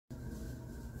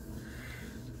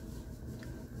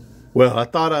Well, I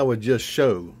thought I would just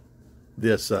show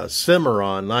this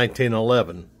Cimarron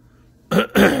 1911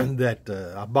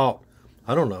 that I bought,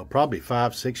 I don't know, probably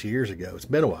 5-6 years ago. It's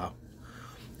been a while.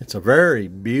 It's a very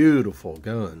beautiful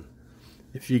gun.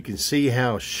 If you can see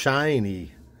how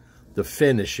shiny the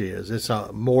finish is, it's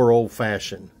a more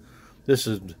old-fashioned. This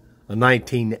is a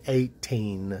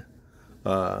 1918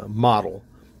 model.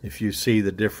 If you see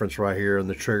the difference right here in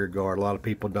the trigger guard, a lot of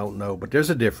people don't know, but there's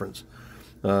a difference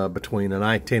between a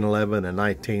 1911 and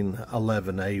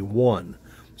 1911A1.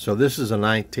 So this is a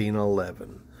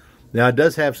 1911. Now it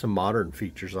does have some modern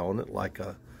features on it, like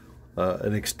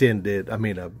an extended, a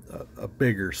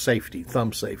bigger safety,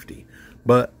 thumb safety.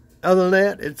 But other than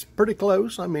that, it's pretty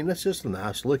close. I mean, it's just a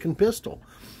nice looking pistol.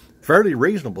 Fairly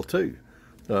reasonable too.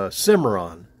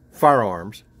 Cimarron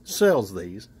Firearms sells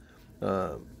these.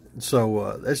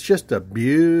 So it's just a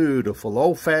beautiful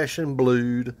old-fashioned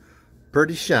blued,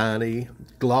 pretty shiny,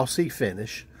 glossy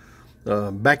finish.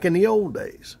 Back in the old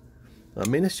days. I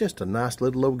mean, it's just a nice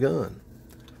little old gun.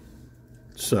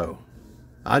 So,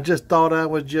 I just thought I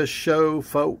would just show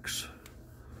folks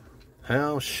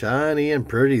how shiny and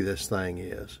pretty this thing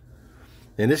is.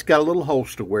 And it's got a little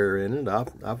holster wear in it.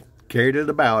 I've carried it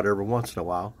about every once in a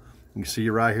while. You can see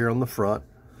it right here on the front.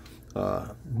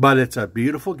 But it's a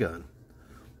beautiful gun.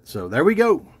 So, there we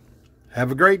go.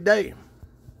 Have a great day.